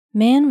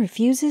Man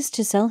refuses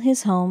to sell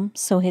his home,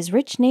 so his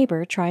rich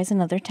neighbor tries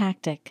another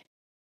tactic.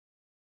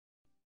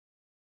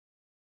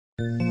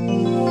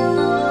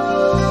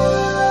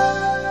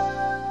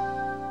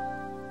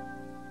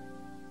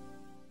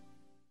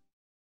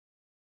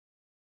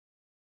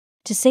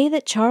 To say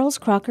that Charles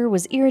Crocker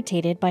was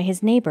irritated by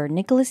his neighbor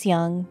Nicholas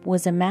Young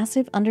was a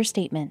massive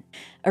understatement.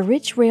 A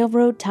rich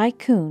railroad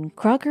tycoon,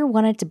 Crocker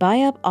wanted to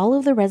buy up all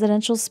of the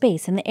residential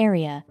space in the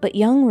area, but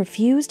Young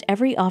refused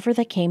every offer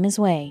that came his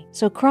way.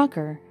 So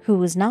Crocker, who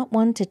was not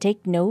one to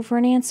take no for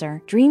an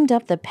answer, dreamed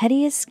up the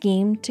pettiest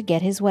scheme to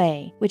get his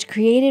way, which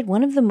created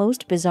one of the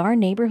most bizarre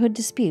neighborhood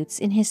disputes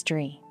in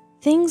history.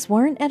 Things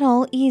weren't at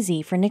all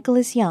easy for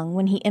Nicholas Young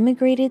when he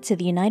immigrated to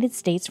the United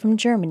States from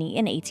Germany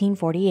in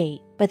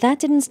 1848, but that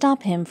didn't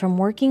stop him from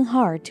working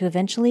hard to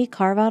eventually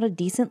carve out a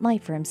decent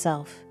life for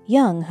himself.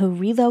 Young, who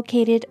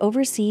relocated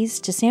overseas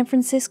to San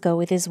Francisco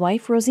with his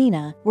wife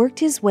Rosina, worked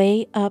his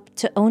way up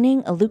to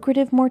owning a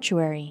lucrative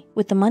mortuary.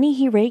 With the money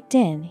he raked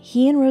in,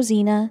 he and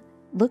Rosina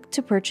looked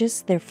to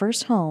purchase their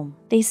first home.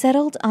 They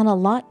settled on a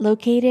lot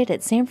located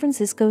at San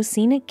Francisco's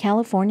scenic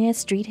California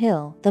Street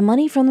Hill. The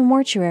money from the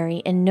mortuary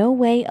in no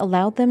way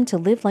allowed them to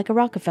live like a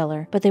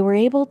Rockefeller, but they were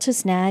able to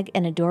snag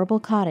an adorable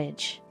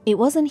cottage. It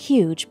wasn't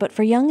huge, but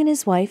for Young and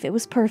his wife it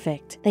was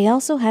perfect. They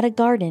also had a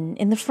garden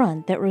in the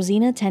front that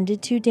Rosina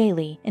tended to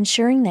daily,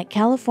 ensuring that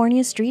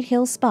California Street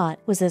Hill spot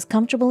was as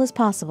comfortable as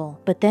possible.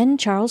 But then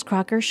Charles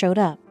Crocker showed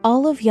up.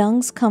 All of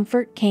Young's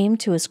comfort came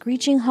to a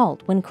screeching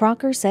halt when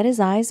Crocker set his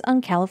eyes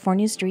on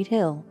California Street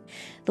Hill.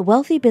 The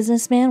wealthy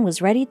businessman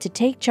was ready to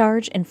take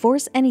charge and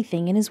force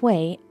anything in his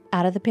way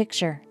out of the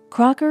picture.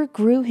 Crocker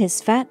grew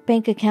his fat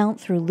bank account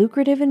through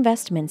lucrative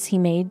investments he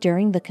made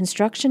during the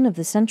construction of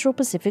the Central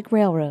Pacific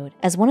Railroad.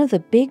 As one of the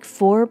Big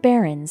Four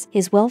barons,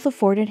 his wealth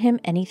afforded him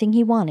anything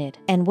he wanted,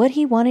 and what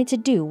he wanted to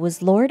do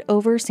was lord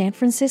over San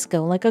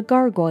Francisco like a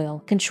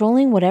gargoyle,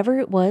 controlling whatever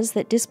it was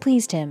that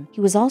displeased him.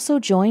 He was also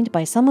joined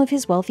by some of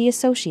his wealthy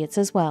associates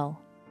as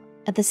well.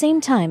 At the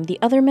same time, the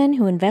other men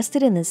who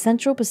invested in the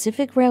Central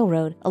Pacific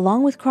Railroad,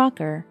 along with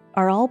Crocker,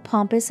 are all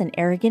pompous and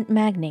arrogant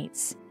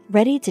magnates,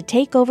 ready to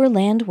take over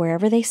land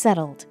wherever they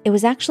settled. It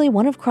was actually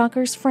one of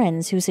Crocker's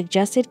friends who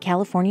suggested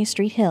California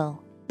Street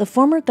Hill. The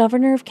former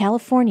governor of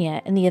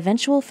California and the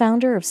eventual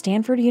founder of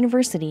Stanford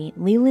University,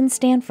 Leland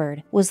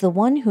Stanford, was the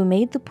one who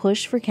made the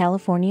push for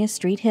California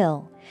Street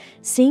Hill.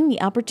 Seeing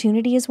the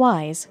opportunity as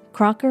wise,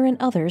 Crocker and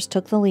others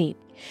took the leap.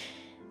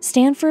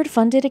 Stanford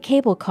funded a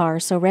cable car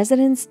so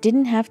residents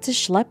didn't have to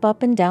schlep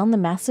up and down the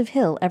massive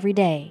hill every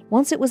day.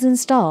 Once it was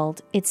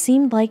installed, it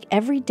seemed like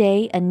every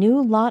day a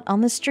new lot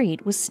on the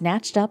street was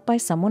snatched up by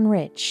someone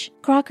rich.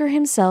 Crocker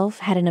himself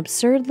had an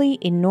absurdly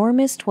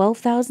enormous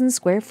 12,000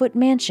 square foot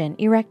mansion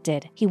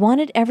erected. He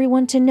wanted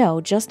everyone to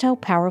know just how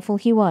powerful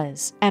he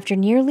was. After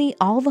nearly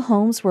all the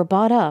homes were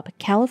bought up,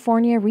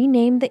 California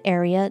renamed the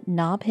area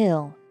Nob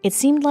Hill. It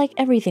seemed like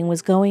everything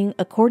was going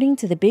according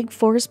to the Big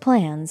Four's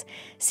plans,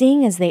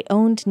 seeing as they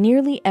owned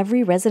nearly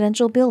every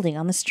residential building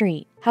on the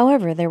street.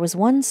 However, there was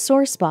one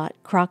sore spot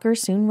Crocker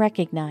soon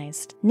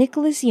recognized.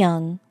 Nicholas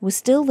Young was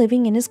still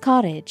living in his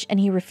cottage, and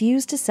he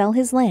refused to sell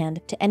his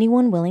land to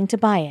anyone willing to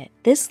buy it.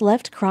 This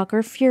left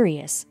Crocker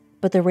furious,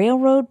 but the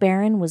railroad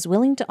baron was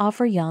willing to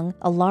offer Young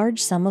a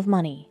large sum of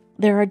money.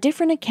 There are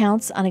different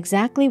accounts on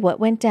exactly what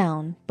went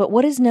down, but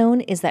what is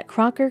known is that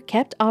Crocker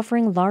kept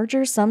offering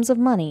larger sums of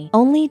money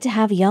only to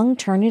have Young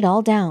turn it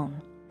all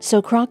down. So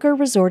Crocker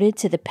resorted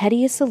to the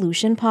pettiest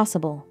solution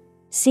possible.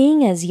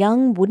 Seeing as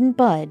Young wouldn't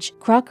budge,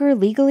 Crocker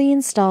legally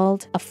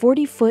installed a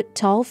 40-foot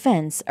tall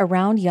fence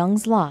around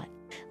Young's lot,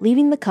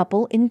 leaving the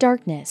couple in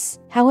darkness.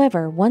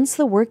 However, once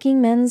the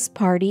Working Men's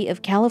Party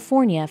of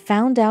California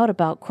found out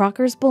about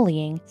Crocker's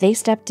bullying, they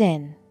stepped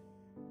in.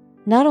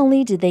 Not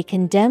only did they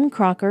condemn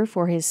Crocker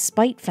for his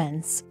spite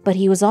fence, but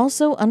he was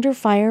also under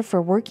fire for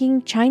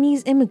working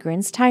Chinese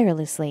immigrants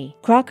tirelessly.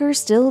 Crocker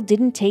still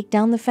didn't take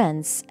down the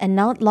fence, and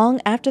not long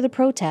after the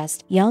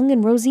protest, Young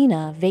and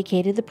Rosina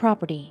vacated the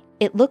property.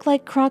 It looked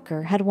like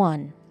Crocker had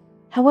won.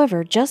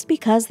 However, just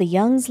because the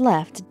Youngs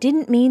left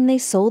didn't mean they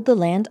sold the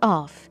land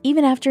off.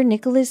 Even after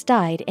Nicholas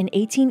died in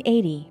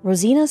 1880,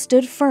 Rosina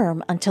stood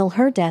firm until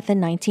her death in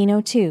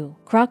 1902.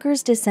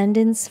 Crocker's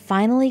descendants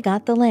finally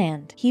got the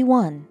land. He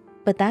won.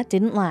 But that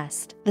didn't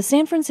last. The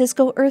San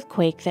Francisco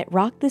earthquake that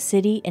rocked the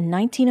city in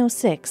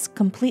 1906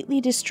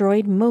 completely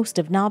destroyed most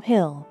of Nob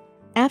Hill.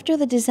 After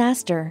the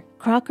disaster,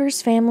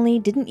 Crocker's family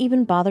didn't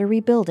even bother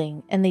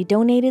rebuilding, and they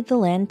donated the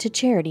land to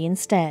charity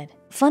instead.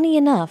 Funny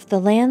enough, the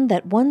land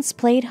that once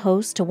played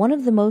host to one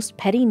of the most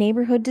petty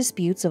neighborhood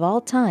disputes of all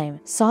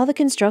time saw the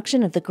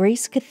construction of the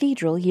Grace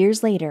Cathedral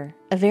years later,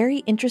 a very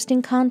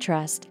interesting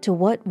contrast to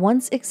what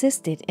once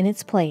existed in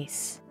its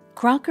place.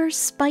 Crocker's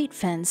spite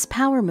fence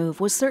power move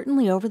was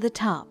certainly over the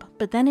top,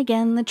 but then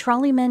again, the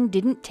trolley men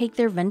didn't take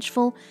their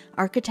vengeful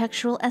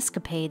architectural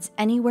escapades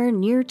anywhere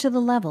near to the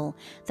level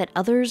that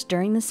others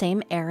during the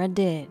same era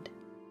did.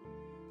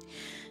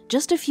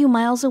 Just a few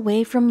miles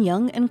away from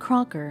Young and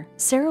Crocker,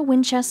 Sarah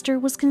Winchester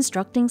was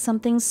constructing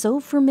something so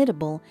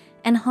formidable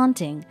and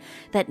haunting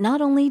that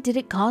not only did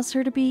it cause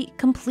her to be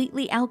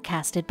completely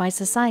outcasted by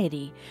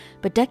society,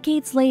 but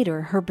decades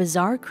later, her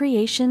bizarre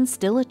creation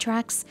still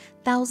attracts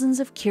thousands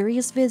of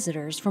curious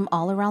visitors from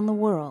all around the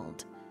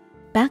world.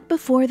 Back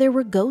before there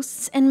were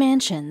ghosts and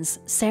mansions,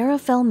 Sarah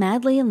fell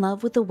madly in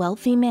love with a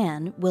wealthy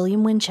man,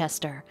 William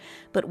Winchester,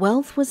 but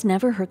wealth was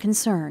never her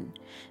concern.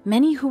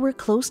 Many who were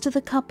close to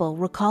the couple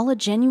recall a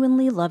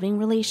genuinely loving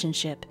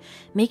relationship,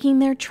 making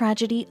their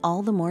tragedy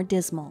all the more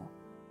dismal.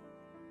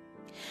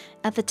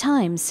 At the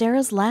time,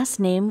 Sarah's last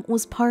name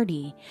was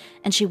Pardee,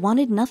 and she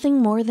wanted nothing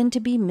more than to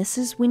be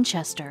Mrs.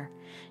 Winchester.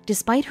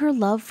 Despite her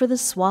love for the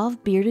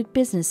suave, bearded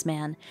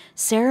businessman,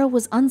 Sarah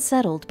was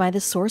unsettled by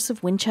the source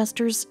of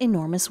Winchester's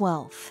enormous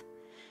wealth.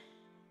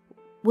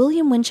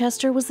 William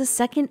Winchester was the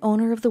second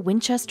owner of the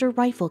Winchester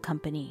Rifle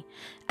Company.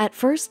 At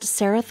first,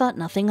 Sarah thought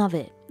nothing of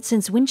it,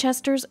 since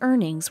Winchester's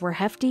earnings were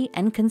hefty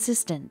and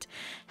consistent.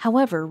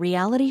 However,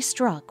 reality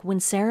struck when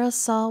Sarah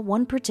saw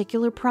one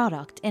particular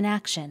product in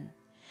action.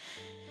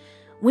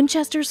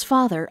 Winchester's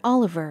father,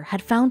 Oliver,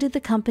 had founded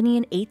the company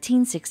in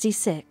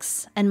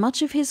 1866, and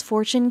much of his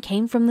fortune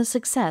came from the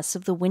success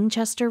of the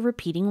Winchester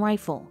repeating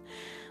rifle.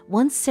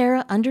 Once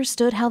Sarah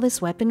understood how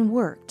this weapon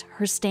worked,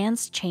 her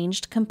stance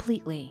changed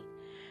completely.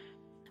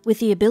 With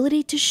the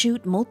ability to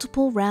shoot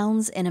multiple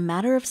rounds in a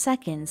matter of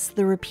seconds,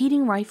 the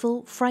repeating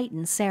rifle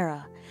frightened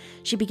Sarah.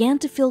 She began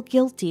to feel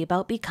guilty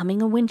about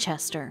becoming a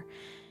Winchester.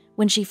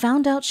 When she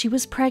found out she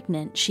was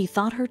pregnant, she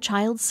thought her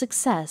child's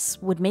success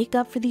would make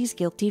up for these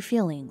guilty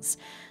feelings.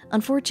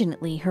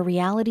 Unfortunately, her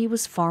reality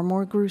was far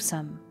more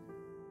gruesome.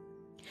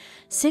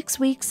 6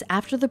 weeks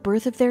after the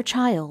birth of their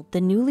child, the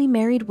newly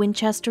married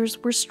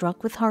Winchesters were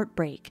struck with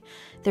heartbreak.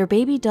 Their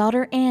baby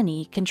daughter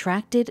Annie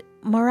contracted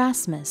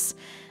marasmus,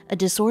 a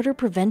disorder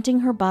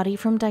preventing her body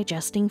from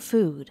digesting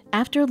food.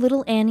 After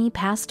little Annie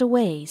passed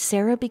away,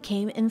 Sarah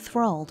became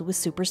enthralled with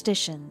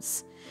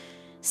superstitions.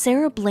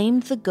 Sarah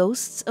blamed the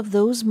ghosts of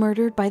those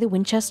murdered by the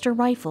Winchester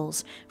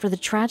rifles for the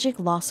tragic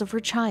loss of her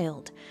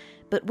child,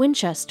 but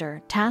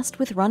Winchester, tasked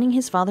with running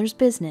his father's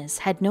business,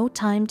 had no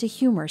time to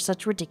humor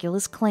such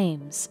ridiculous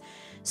claims.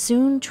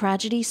 Soon,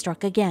 tragedy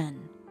struck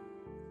again.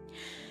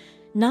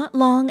 Not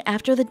long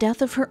after the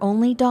death of her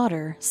only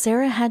daughter,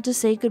 Sarah had to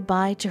say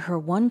goodbye to her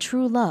one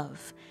true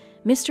love.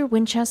 Mr.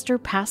 Winchester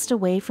passed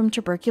away from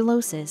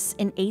tuberculosis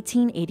in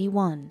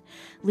 1881,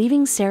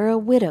 leaving Sarah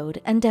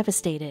widowed and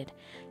devastated.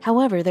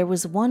 However, there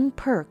was one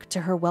perk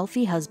to her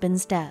wealthy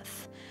husband's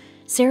death.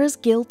 Sarah's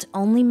guilt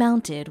only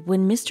mounted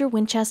when Mr.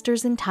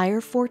 Winchester's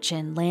entire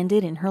fortune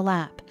landed in her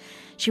lap.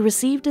 She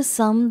received a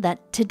sum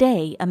that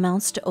today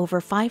amounts to over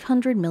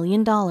 $500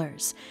 million.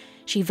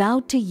 She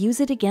vowed to use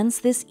it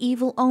against this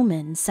evil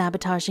omen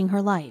sabotaging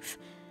her life.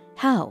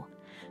 How?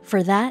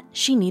 For that,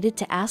 she needed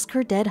to ask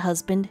her dead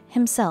husband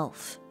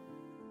himself.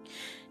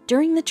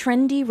 During the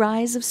trendy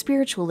rise of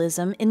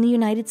spiritualism in the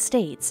United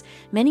States,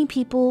 many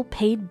people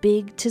paid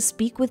big to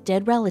speak with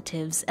dead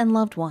relatives and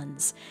loved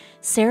ones.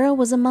 Sarah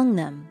was among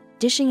them,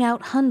 dishing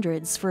out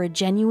hundreds for a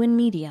genuine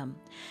medium.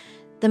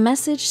 The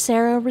message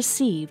Sarah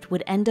received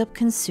would end up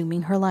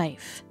consuming her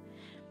life.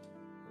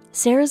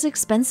 Sarah's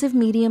expensive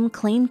medium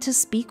claimed to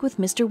speak with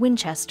Mr.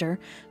 Winchester,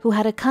 who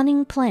had a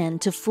cunning plan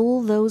to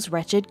fool those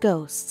wretched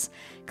ghosts.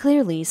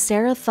 Clearly,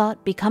 Sarah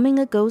thought becoming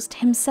a ghost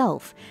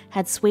himself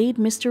had swayed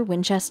Mr.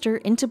 Winchester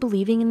into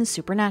believing in the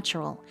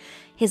supernatural.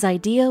 His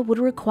idea would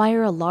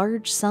require a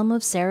large sum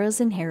of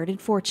Sarah's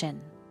inherited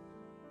fortune.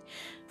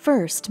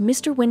 First,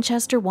 Mr.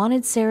 Winchester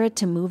wanted Sarah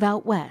to move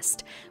out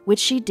west, which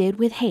she did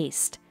with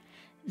haste.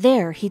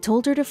 There, he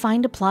told her to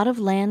find a plot of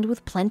land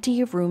with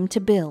plenty of room to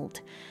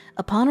build.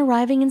 Upon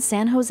arriving in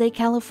San Jose,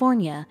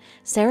 California,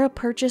 Sarah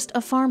purchased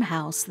a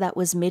farmhouse that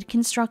was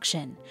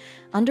mid-construction.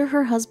 Under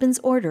her husband's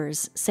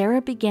orders,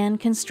 Sarah began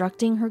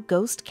constructing her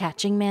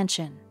ghost-catching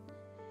mansion.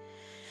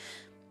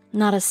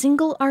 Not a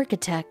single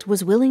architect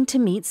was willing to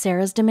meet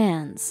Sarah's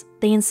demands.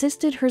 They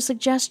insisted her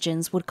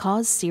suggestions would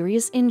cause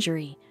serious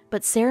injury,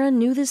 but Sarah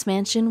knew this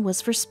mansion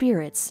was for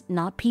spirits,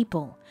 not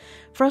people.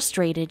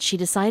 Frustrated, she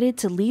decided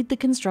to lead the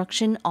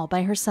construction all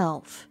by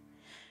herself.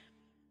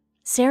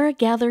 Sarah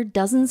gathered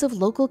dozens of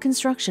local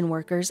construction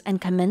workers and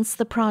commenced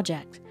the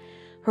project.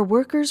 Her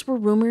workers were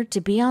rumored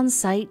to be on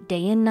site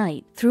day and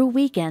night, through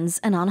weekends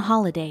and on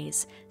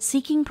holidays.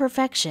 Seeking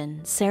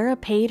perfection, Sarah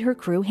paid her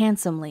crew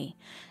handsomely.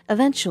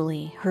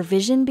 Eventually, her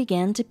vision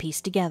began to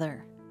piece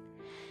together.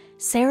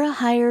 Sarah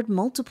hired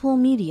multiple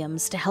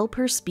mediums to help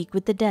her speak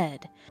with the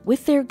dead.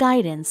 With their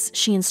guidance,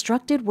 she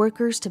instructed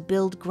workers to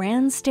build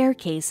grand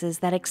staircases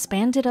that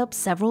expanded up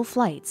several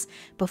flights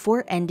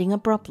before ending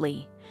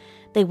abruptly.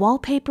 They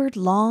wallpapered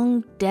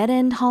long,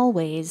 dead-end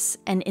hallways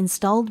and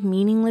installed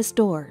meaningless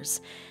doors.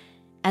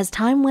 As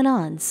time went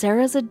on,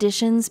 Sarah's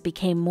additions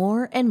became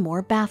more and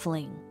more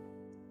baffling.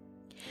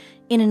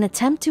 In an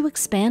attempt to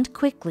expand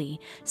quickly,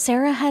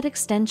 Sarah had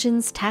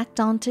extensions tacked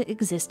onto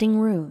existing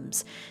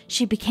rooms.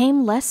 She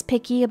became less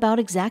picky about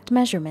exact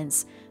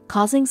measurements,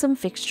 causing some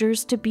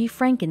fixtures to be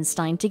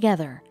Frankenstein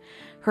together.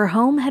 Her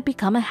home had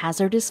become a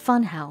hazardous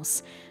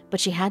funhouse,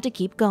 but she had to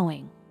keep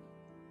going.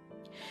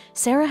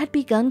 Sarah had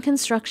begun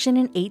construction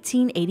in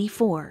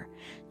 1884.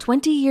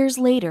 20 years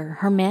later,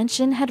 her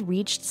mansion had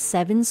reached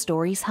 7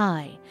 stories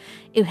high.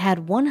 It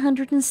had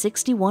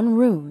 161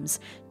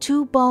 rooms,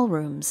 2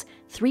 ballrooms,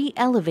 3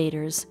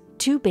 elevators,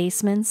 2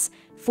 basements,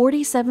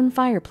 47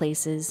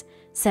 fireplaces,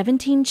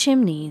 17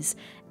 chimneys,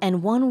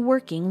 and 1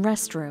 working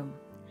restroom.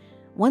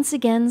 Once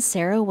again,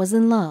 Sarah was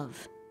in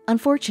love.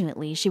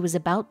 Unfortunately, she was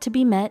about to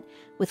be met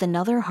with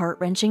another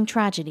heart-wrenching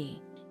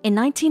tragedy. In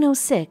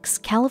 1906,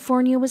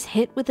 California was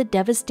hit with a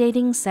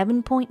devastating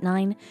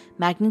 7.9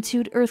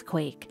 magnitude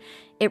earthquake.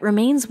 It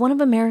remains one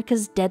of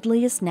America's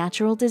deadliest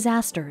natural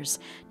disasters,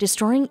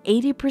 destroying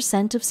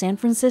 80% of San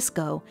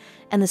Francisco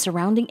and the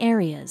surrounding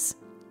areas.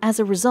 As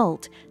a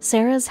result,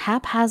 Sarah's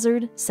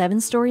haphazard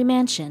 7-story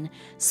mansion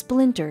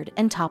splintered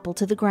and toppled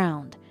to the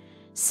ground.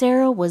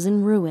 Sarah was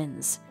in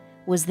ruins.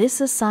 Was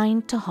this a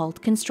sign to halt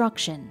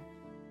construction?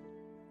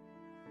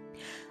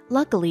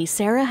 Luckily,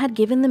 Sarah had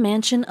given the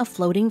mansion a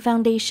floating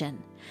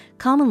foundation,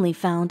 commonly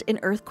found in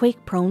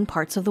earthquake-prone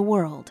parts of the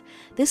world.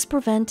 This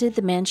prevented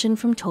the mansion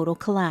from total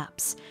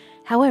collapse.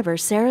 However,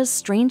 Sarah's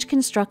strange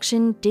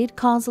construction did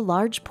cause a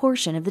large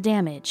portion of the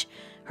damage.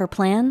 Her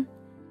plan?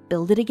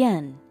 Build it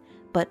again,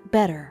 but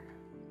better.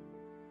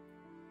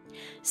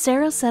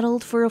 Sarah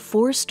settled for a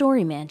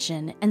 4-story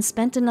mansion and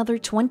spent another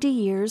 20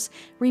 years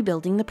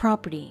rebuilding the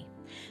property.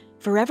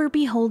 Forever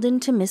beholden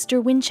to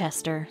Mr.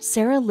 Winchester,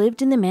 Sarah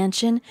lived in the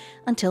mansion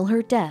until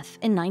her death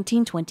in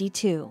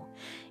 1922.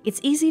 It's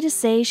easy to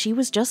say she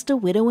was just a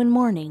widow in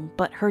mourning,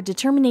 but her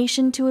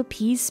determination to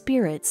appease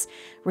spirits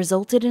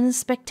resulted in a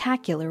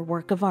spectacular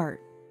work of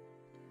art.